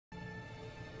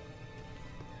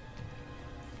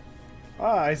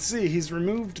Ah, I see. He's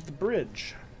removed the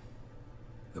bridge.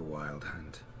 The Wild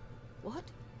Hunt. What?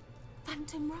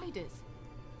 Phantom Riders?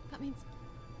 That means...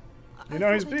 You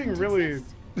know, he's being really...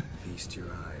 Feast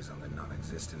your eyes on the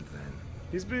non-existent then.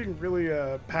 He's being really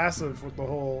passive with the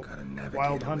whole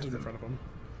Wild Hunt in front of him.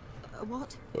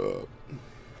 What?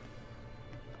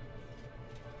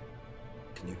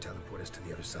 Can you teleport us to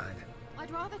the other side?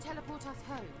 I'd rather teleport us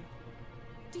home.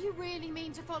 Do you really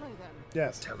mean to follow them?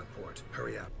 Yes. Teleport.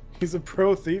 Hurry up. He's a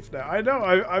pro thief now. I know.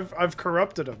 I've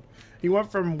corrupted him. He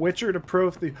went from Witcher to pro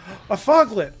thief. A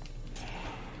foglet.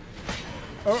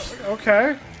 Oh,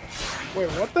 okay. Wait,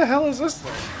 what the hell is this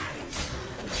thing?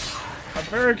 I'm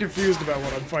very confused about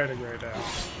what I'm fighting right now.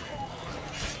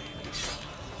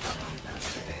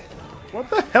 What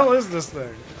the hell is this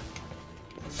thing?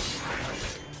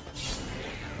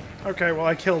 Okay, well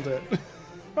I killed it.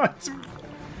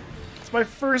 It's my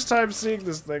first time seeing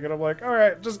this thing, and I'm like,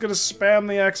 alright, just gonna spam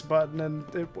the X button,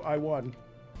 and I won.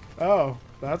 Oh,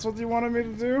 that's what you wanted me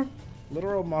to do?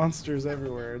 Literal monsters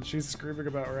everywhere, and she's screaming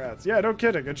about rats. Yeah, no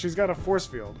kidding, and she's got a force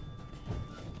field.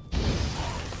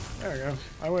 There we go.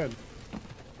 I win.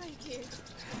 Thank you.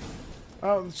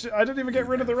 Oh, I didn't even get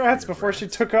rid of the rats before she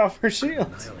took off her shield.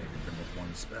 Annihilated them with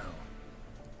one spell.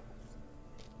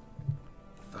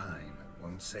 Fine,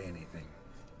 won't say anything.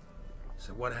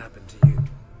 So what happened to you?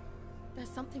 There's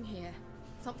something here.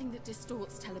 Something that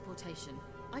distorts teleportation.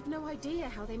 I've no idea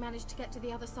how they managed to get to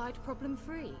the other side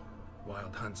problem-free.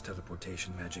 Wild Hunt's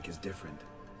teleportation magic is different.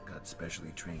 Got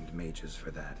specially trained mages for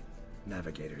that.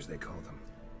 Navigators, they call them.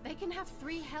 They can have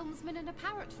 3 helmsmen and a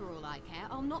parrot for all I care.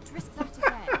 I'll not risk that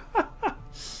again.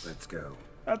 Let's go.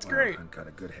 That's Wild great. Hunt got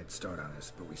a good head start on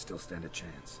us, but we still stand a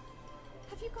chance.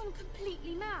 Have you gone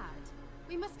completely mad?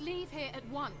 We must leave here at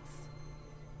once.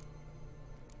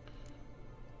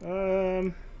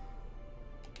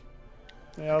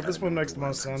 Yeah, this one makes the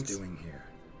most sense. Doing here.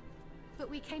 But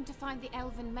we came to find the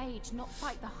elven mage, not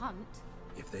fight the hunt.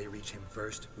 If they reach him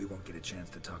first, we won't get a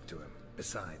chance to talk to him.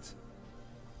 Besides...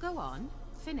 Go on,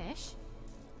 finish.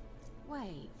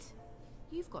 Wait,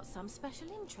 you've got some special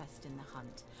interest in the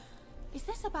hunt. Is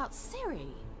this about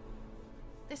Ciri?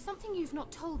 There's something you've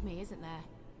not told me, isn't there?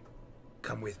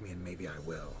 Come with me and maybe I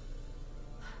will.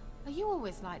 Are you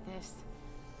always like this?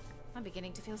 I'm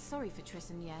beginning to feel sorry for Triss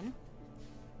and Yen.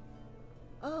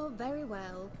 Oh, very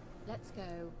well. Let's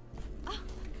go. Ah!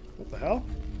 What the hell?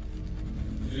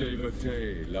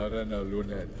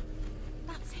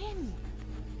 That's him!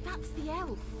 That's the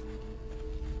elf!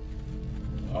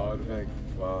 Ah,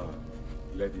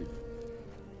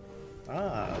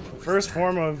 the first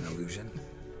form An of illusion?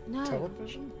 No,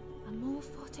 television? a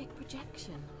morphotic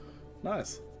projection.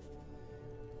 Nice.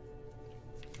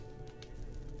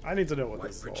 I need to know what What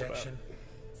this is all projection?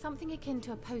 Something akin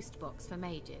to a post box for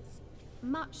mages.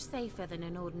 Much safer than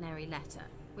an ordinary letter,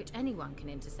 which anyone can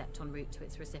intercept en route to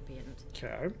its recipient.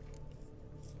 about. Okay.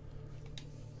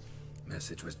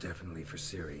 Message was definitely for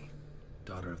Ciri,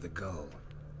 daughter of the Gull,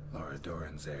 Laura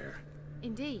Doran's heir.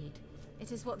 Indeed,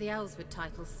 it is what the elves would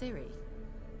title Ciri.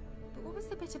 But what was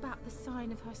the bit about the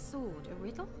sign of her sword? A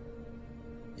riddle?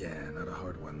 Yeah, not a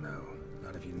hard one though.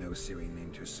 Not if you know Ciri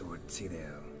named her sword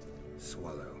Tideo,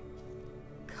 Swallow.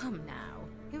 Come now,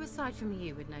 who aside from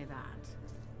you would know that?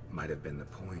 Might have been the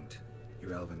point.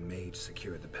 Your elven mage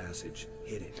secured the passage,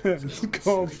 hid it. It's so only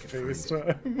called Ciri could find it.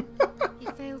 FaceTime. He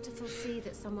failed to foresee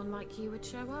that someone like you would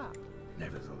show up.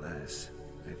 Nevertheless,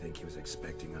 I think he was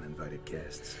expecting uninvited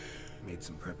guests. Made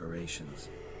some preparations.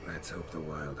 Let's hope the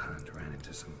Wild Hunt ran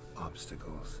into some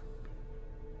obstacles.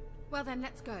 Well then,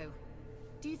 let's go.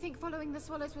 Do you think following the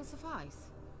swallows will suffice?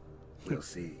 We'll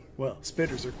see. Well,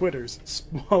 spitters are quitters,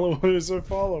 swallowers are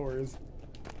followers.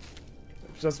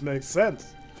 It just makes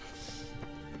sense.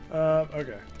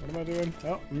 Okay, what am I doing?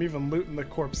 Oh, I'm even looting the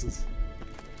corpses.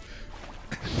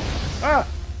 Ah!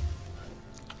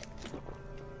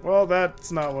 Well,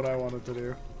 that's not what I wanted to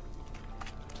do.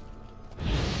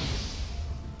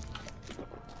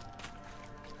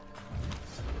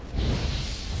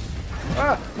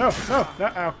 Ah! No, no, no,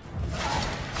 ow.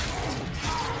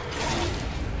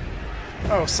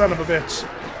 Oh, son of a bitch.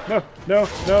 No, no,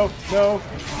 no, no.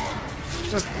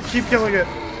 Just keep killing it.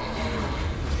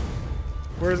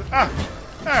 Where is it? Ah!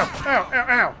 Ow, ow, ow,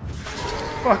 ow.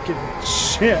 Fucking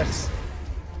shit.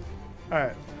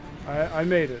 Alright. I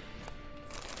made it.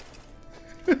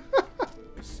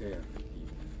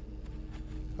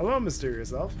 Hello,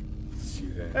 mysterious elf.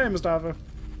 Hey, Mustafa.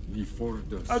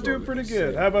 I'm doing pretty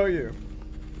good. How about you?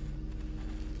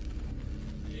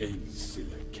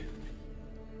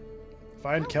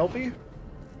 Find Kelpie?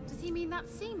 Does he mean that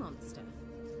sea monster?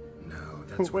 No,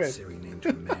 that's what Wait. Ciri named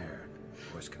her mare.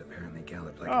 Or horse could apparently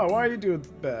gallop like Oh, a why are demon. you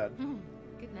doing bad?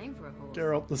 Good name for a horse.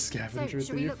 Geralt the scavenger So,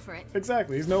 should we thief. look for it?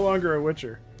 Exactly, he's no longer a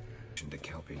witcher. To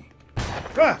Kelpie.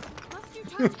 Ah! Must you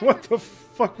touch What the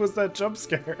fuck was that jump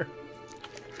scare?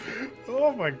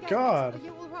 Oh my god. Are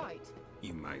you alright?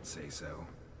 You might say so.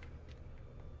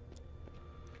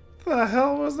 The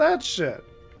hell was that shit?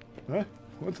 Huh?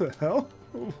 What the hell?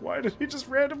 Why did he just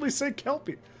randomly say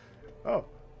Kelpie? Oh,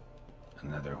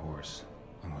 Another horse.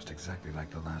 Almost exactly like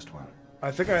the last one. I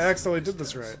think I accidentally did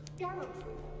this right. Geralt,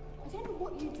 I don't know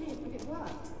what you did, but it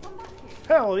worked. Come back here.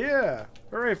 Hell yeah!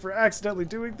 Hooray for accidentally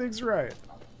doing things right.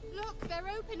 Look, they're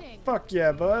opening. Fuck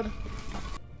yeah, bud.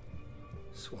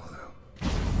 Swallow.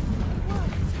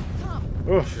 Come.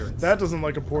 Oof, that doesn't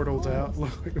like a portal down.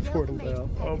 Look like a portal down.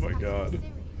 Oh my god.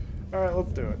 Alright,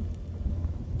 let's do it.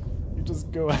 You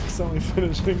just go accidentally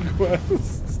finishing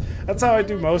quests. That's how I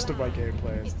do most of my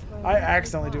gameplays. I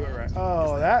accidentally do it right.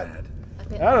 Oh, that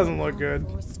doesn't look good.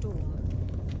 For a storm.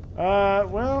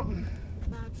 Well,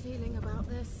 Bad feeling about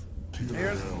this.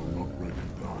 here's...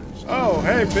 Oh,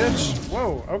 hey, bitch.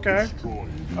 Whoa, okay.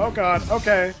 Oh god,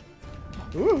 okay.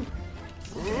 Ooh.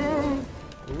 Ooh.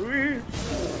 Ooh.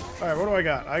 Alright, what do I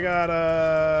got? I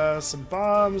got, some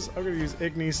bombs. I'm gonna use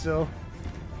Igni still.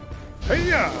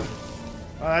 Hey-ya!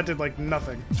 That did, like,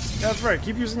 nothing. Yeah, that's right.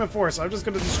 Keep using the force. I'm just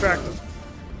gonna distract them.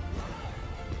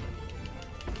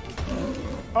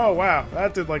 Oh, wow.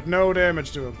 That did, like, no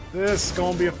damage to him. This is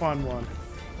gonna be a fun one.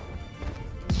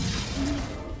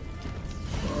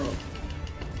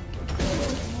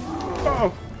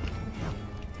 Oh!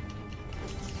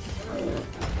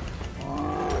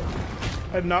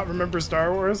 I did not remember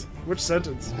Star Wars? Which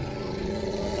sentence?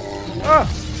 Ah!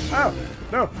 Ow!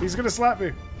 No, he's gonna slap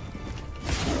me.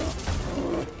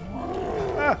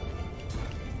 Ah!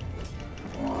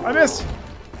 I missed!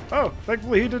 Oh,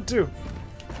 thankfully he did too.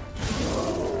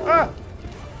 Ah!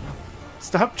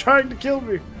 Stop trying to kill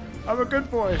me! I'm a good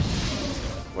boy.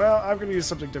 Well, I'm gonna use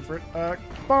something different.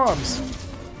 Bombs!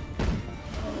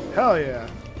 Hell yeah.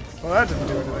 Well, that didn't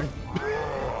do anything.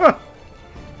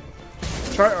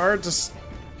 Try hard to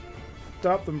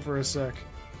stop them for a sec.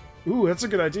 Ooh, that's a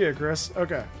good idea, Chris.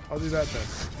 Okay, I'll do that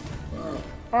then.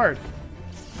 Hard.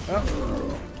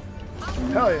 Oh.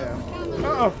 Hell yeah.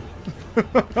 Uh-oh.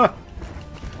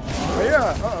 Oh,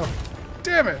 yeah, uh-oh.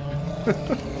 Damn it.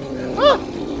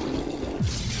 Ah!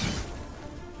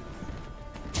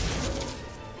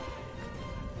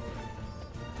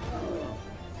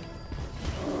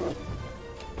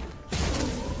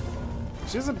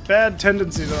 She has a bad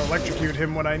tendency to electrocute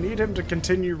him when I need him to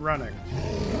continue running.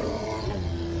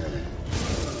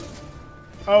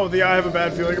 Oh, I have a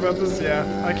bad feeling about this?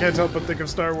 Yeah, I can't help but think of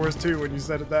Star Wars 2 when you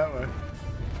said it that way.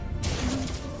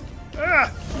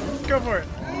 Ah! Go for it!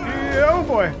 Yeah, oh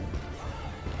boy!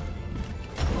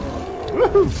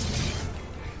 Woohoo!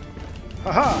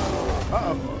 Haha!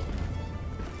 Uh-oh.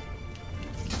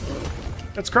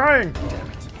 It's crying!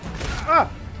 Ah!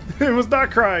 It was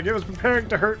not crying, it was preparing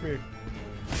to hurt me.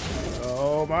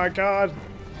 Oh my god!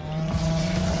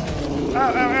 Ow,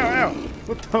 ow, ow, ow!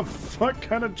 What the fuck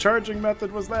kind of charging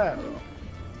method was that?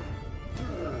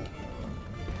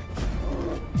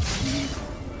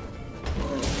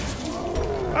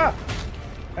 Ah!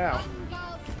 Ow.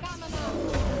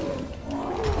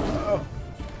 Uh-oh.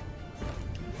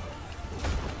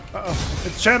 Uh-oh.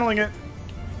 It's channeling it.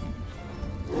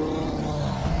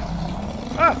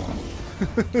 Ah!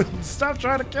 Stop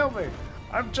trying to kill me.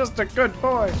 I'm just a good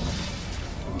boy.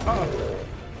 Uh-oh.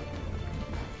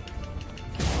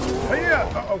 Hey, yeah!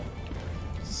 Uh-oh.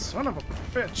 Son of a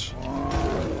bitch.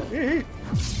 Hee-hee.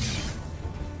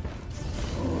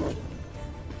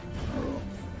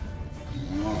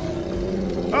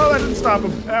 Oh, that didn't stop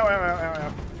him. Ow, ow, ow, ow,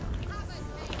 ow.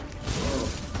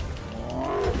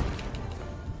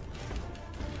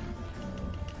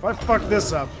 If I fuck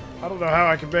this up, I don't know how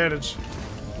I can manage.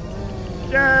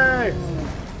 Yay!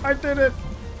 I did it!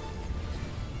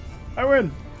 I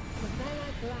win!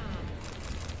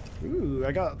 Ooh,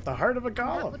 I got the heart of a That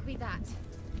golem. would be that.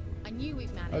 I knew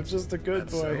we'd managed. I'm just a good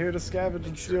That's boy so. here to scavenge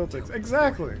and steal things. Kelpie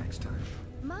Exactly. next time.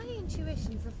 My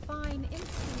intuition's a fine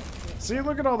instrument. See,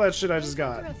 look at all that shit I just Don't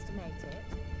got. underestimate it.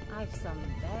 I've some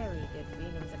very good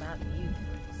feelings about you,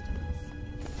 for instance.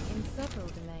 In several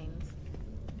domains.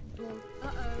 Well,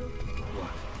 uh-oh.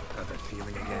 What? Got that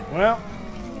feeling again? Well,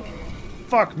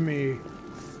 fuck me.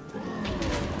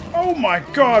 Oh my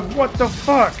god, what the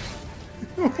fuck?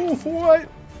 What?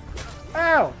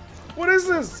 Ow! What is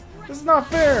this? This is not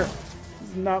fair. This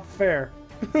is not fair.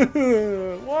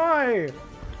 Why?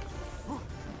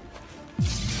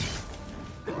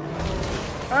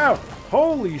 Ow!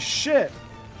 Holy shit!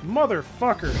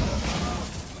 Motherfucker!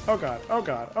 Oh god, oh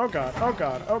god, oh god, oh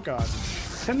god, oh god.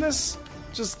 Can this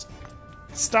just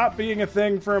stop being a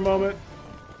thing for a moment?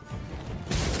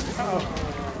 Uh-oh.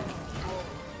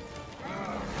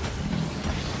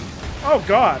 Oh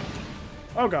god.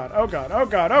 Oh god, oh god, oh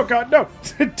god, oh god, no!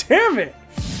 Damn it!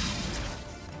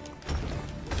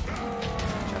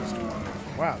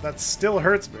 Wow, that still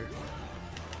hurts me.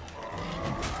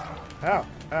 Ow,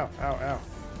 ow, ow, ow.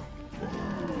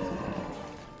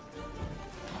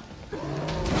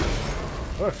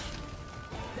 Oof.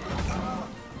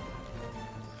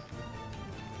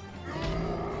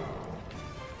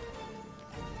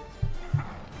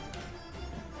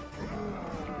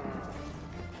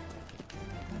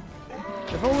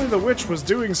 If only the witch was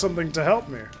doing something to help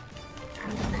me.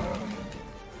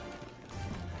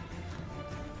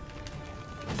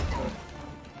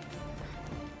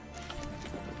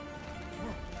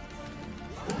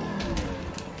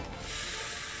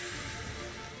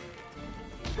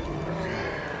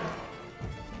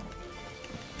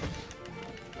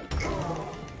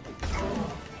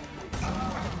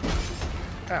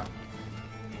 Ow.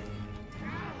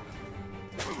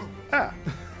 Ah.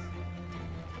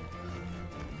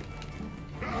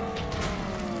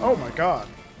 Oh my god.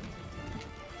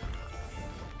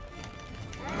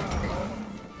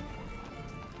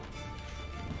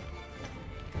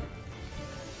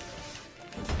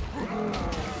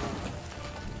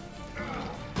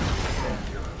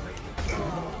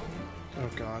 Oh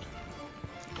god.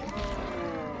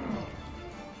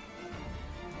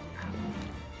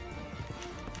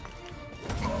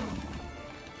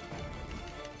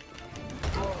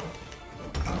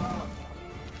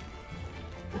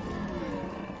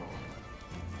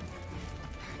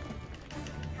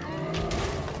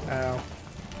 Ow.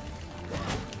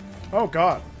 Oh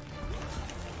god.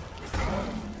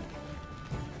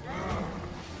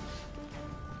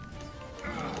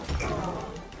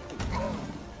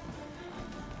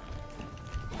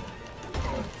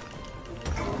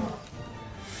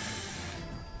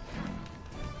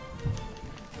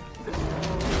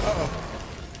 Uh-oh.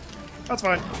 That's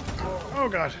fine. Oh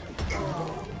god.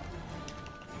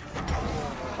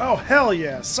 Oh hell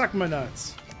yeah, suck my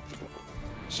nuts.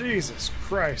 Jesus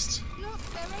Christ. Look,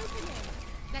 they're opening.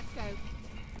 Let's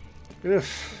go. Ugh.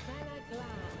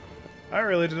 I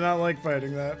really did not like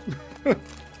fighting that.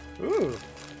 Ooh.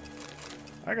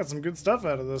 I got some good stuff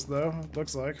out of this though, it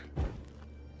looks like.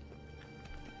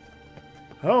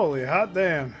 Holy hot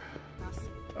damn.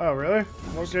 Oh really?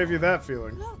 What gave you that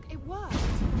feeling? Look, it worked.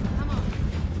 Come on.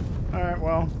 Alright,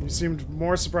 well, you seemed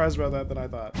more surprised about that than I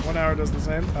thought. 1 hour does the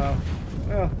same? Oh.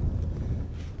 Well.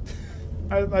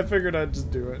 I figured I'd just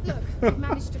do it. Look, we've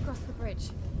managed to cross the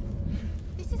bridge.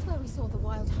 This is where we saw the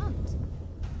wild hunt.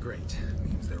 Great.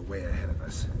 Means they're way ahead of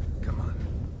us. Come on.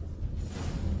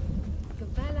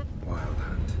 Wild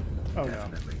hunt. Oh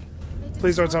Definitely. no.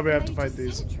 Please don't tell me I have to fight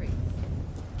these. They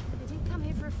didn't come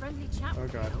here for a friendly chat. Oh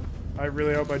god. I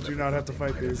really hope I do not have to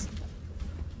fight these.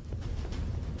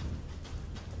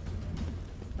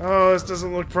 Oh, this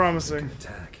doesn't look promising.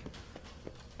 Attack.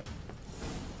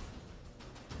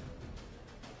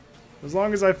 As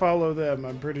long as I follow them,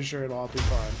 I'm pretty sure it'll all be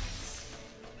fine.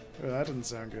 Oh, that didn't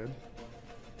sound good.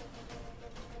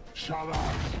 Shut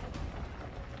up!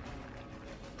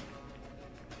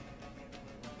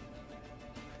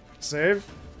 Save?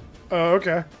 Oh,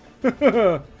 okay.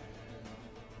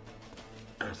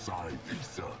 S.I.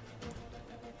 Pisa.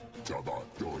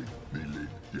 Jabatoi Milin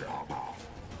Yama.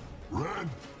 Red!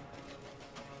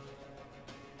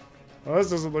 Oh,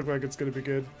 this doesn't look like it's gonna be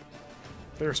good.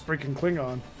 They're speaking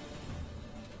Klingon.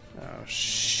 Oh,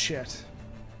 shit.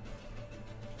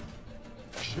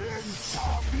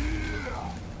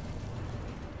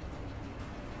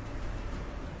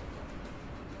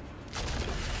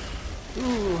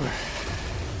 Ooh.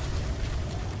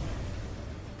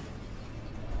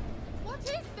 What is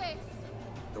this?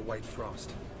 The white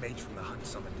frost. Mage from the hunt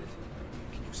summoned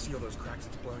it. Can you see all those cracks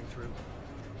it's blowing through?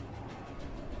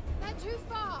 They're too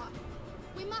far.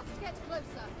 We must get closer.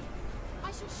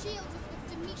 I shall shield us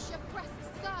with Demetia Crest's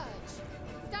surge.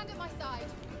 Stand at my side.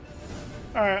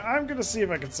 Alright, I'm gonna see if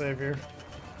I can save here.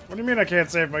 What do you mean I can't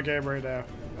save my game right now?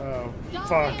 Oh,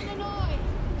 fuck.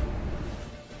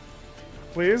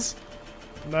 Please?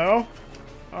 No?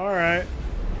 Alright.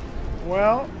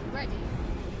 Well. Ready.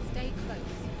 Stay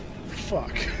close.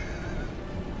 Fuck.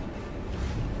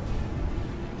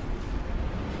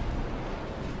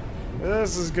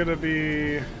 This is gonna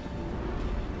be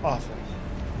awful.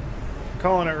 I'm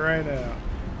calling it right now.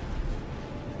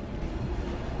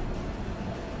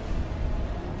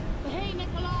 Hey,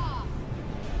 Nicola!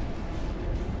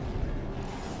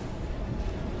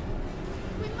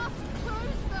 We must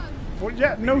close them! Well,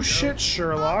 yeah, no shit,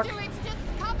 Sherlock. Arthur, it's just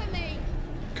cover me.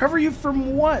 Cover you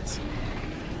from what?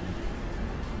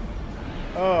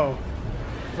 Oh,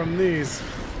 from these.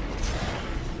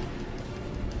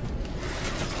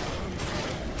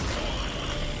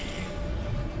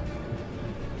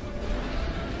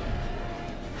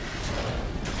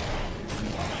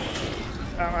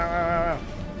 Ow, ow, ow, ow, ow.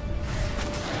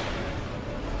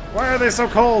 Why are they so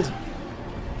cold?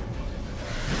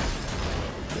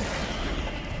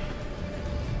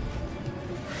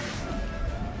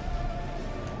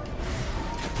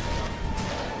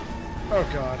 Oh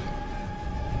god.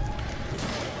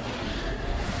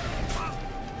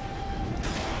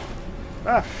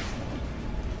 Ah!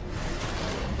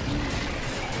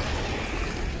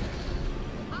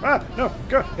 Ah! No!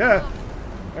 Go! Yeah!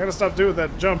 I gotta stop doing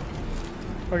that jump.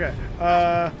 Okay,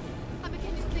 I'm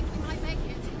beginning to think we might make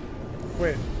it.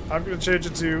 wait. I'm gonna change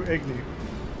it to Igni.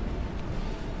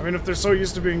 I mean, if they're so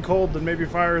used to being cold, then maybe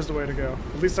fire is the way to go.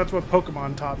 At least that's what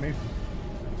Pokemon taught me.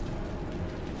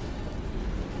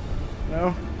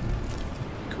 No?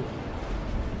 Cool.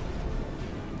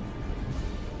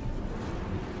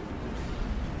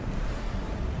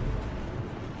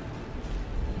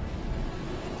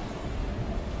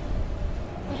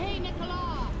 Hey,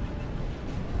 Nicola!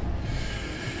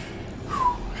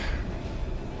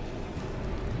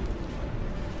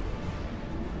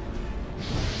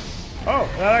 Oh,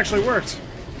 that actually worked.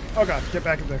 Oh god, get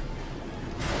back in there.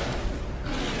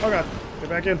 Oh god, get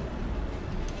back in.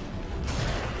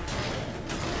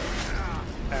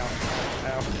 Ow.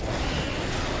 Ow.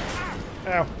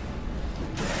 Ow.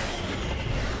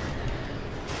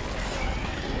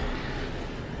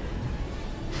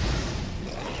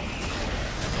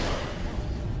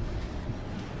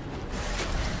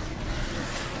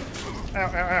 Ow,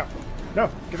 ow, ow. No,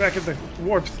 get back in the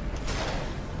warmth.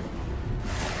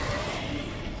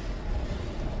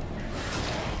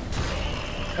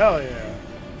 Hell yeah.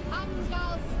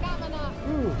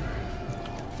 Ooh.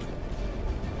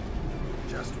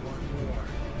 Just one more.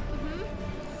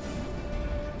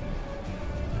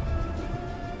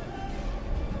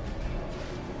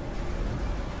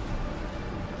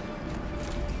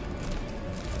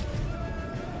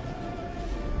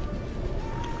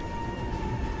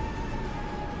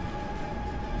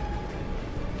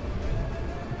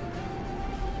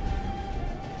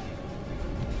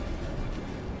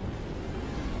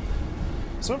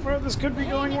 So far, this could be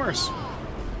going worse.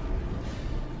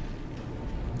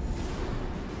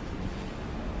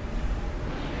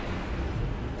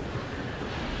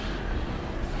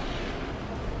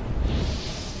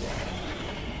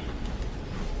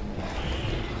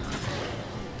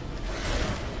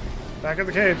 Back in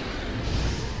the cave.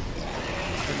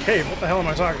 The cave? What the hell am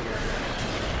I talking about?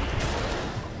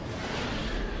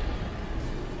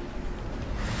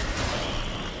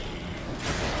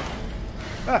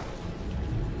 Ah!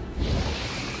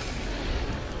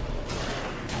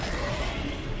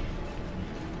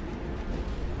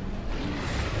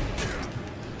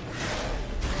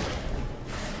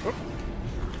 Oh.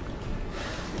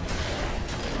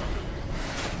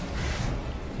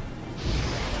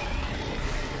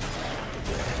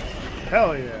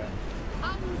 Hell yeah.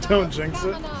 Don't jinx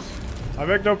it. I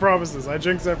make no promises. I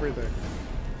jinx everything.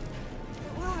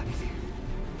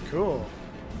 Cool.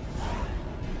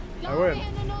 I win.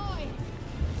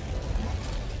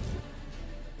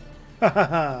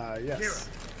 Haha, yes.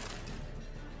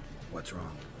 What's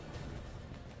wrong?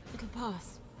 It'll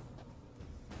pass.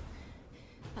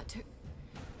 That took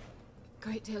a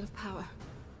great deal of power.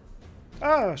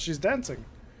 Ah, she's dancing.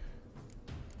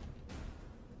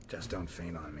 Just don't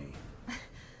faint on me.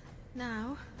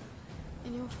 Now,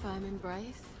 in your firm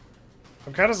embrace.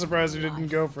 I'm kind of surprised you didn't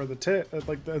go for the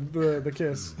the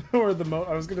kiss or the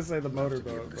I was gonna say the To be able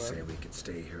motorboat. to But say we could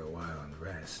stay here a while and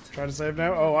rest. try to save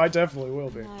now. Oh, I definitely will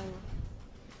be. No,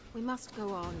 we must go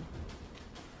on.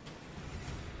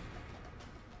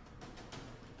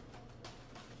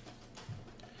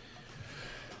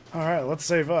 All right, let's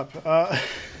save up.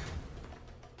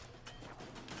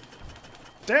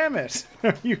 Damn it!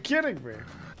 Are you kidding me?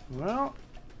 Well,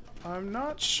 I'm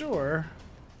not sure,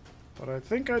 but I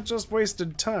think I just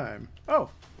wasted time. Oh,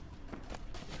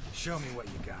 Show me what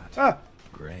you got. ah,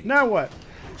 Great. now what?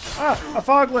 Ah, a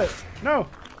foglet! No!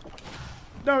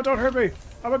 No, don't hurt me!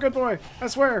 I'm a good boy, I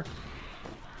swear!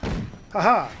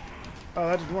 Haha! Oh,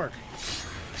 that didn't work.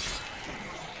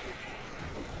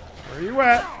 Where are you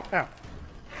at? Ow.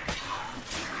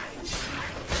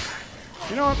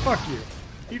 You know what? Fuck you.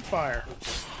 Eat fire.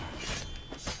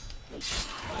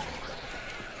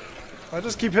 I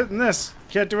just keep hitting this.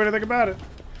 Can't do anything about it.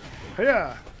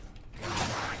 Yeah.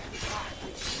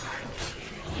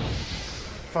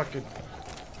 fucking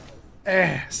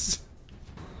ass.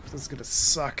 This is gonna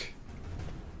suck.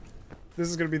 This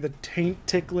is gonna be the taint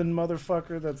tickling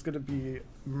motherfucker that's gonna be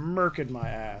murking my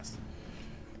ass.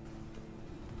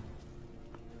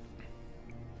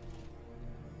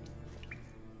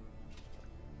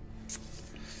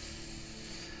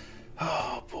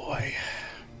 Oh boy.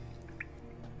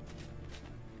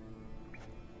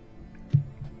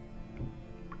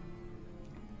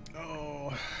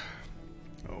 Oh.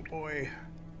 Oh boy.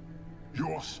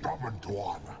 You're stubborn,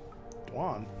 Dwan.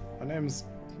 Dwan? My name's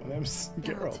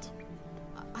Geralt.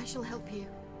 I shall help you.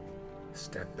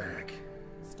 Step back.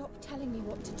 Stop telling me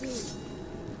what to do.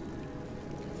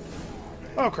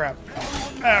 Oh crap.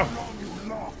 Ow.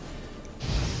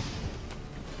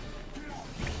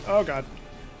 Oh god.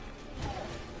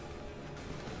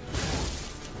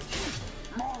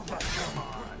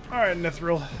 Alright,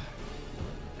 Nithril.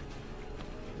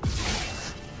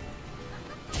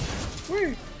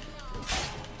 Whee!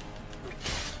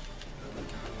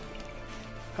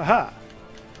 Haha!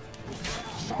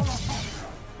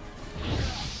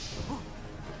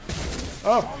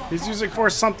 Oh, he's using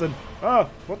force something. Oh,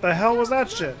 what the hell was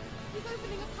that shit? He's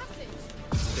opening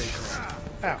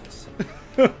a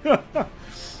passage. Ow.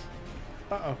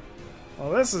 Uh-oh.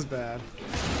 Well, this is bad.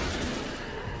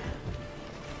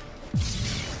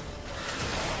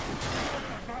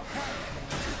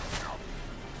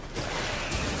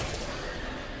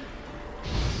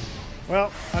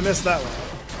 Well, I missed that one.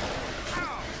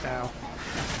 Ow.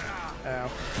 Ow.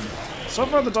 So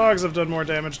far the dogs have done more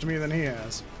damage to me than he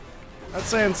has. That's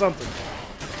saying something.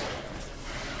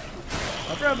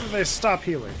 I'd rather they stop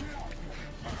healing.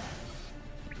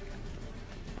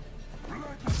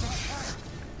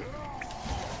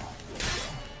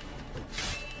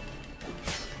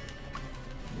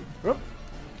 Whoop.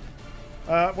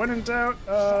 When in doubt,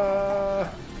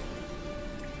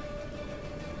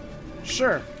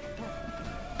 sure.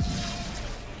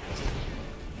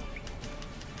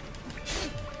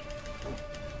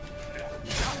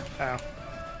 Ow.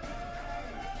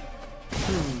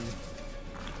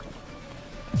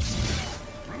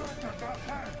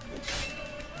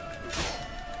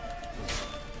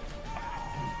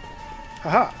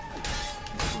 Haha!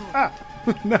 Ah!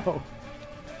 No!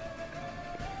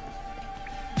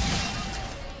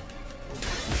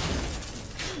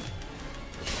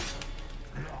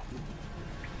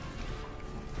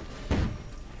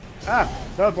 Ah!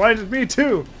 That blinded me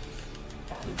too!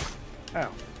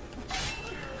 Ow.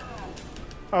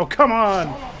 Oh, come on!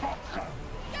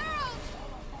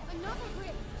 Another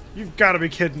grip. You've got to be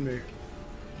kidding me.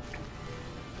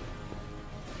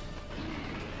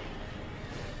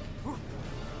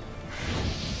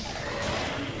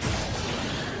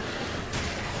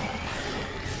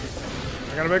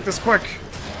 I gotta make this quick.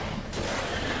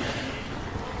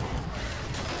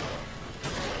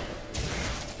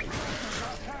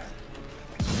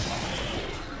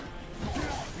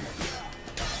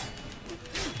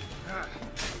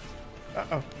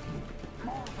 Uh-oh.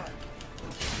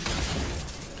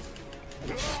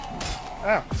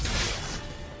 Ow.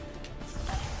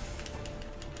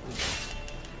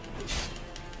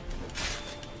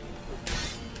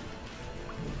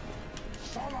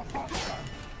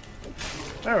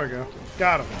 There we go.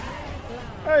 Got him.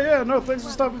 Hey, yeah, no, thanks for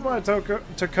stopping by,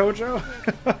 Tokojo.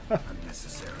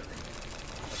 Unnecessarily.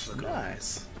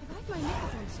 Nice. If I have my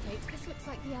knickers on straight, this looks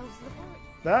like the elves' laboratory.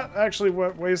 That actually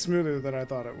went way smoother than I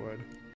thought it would.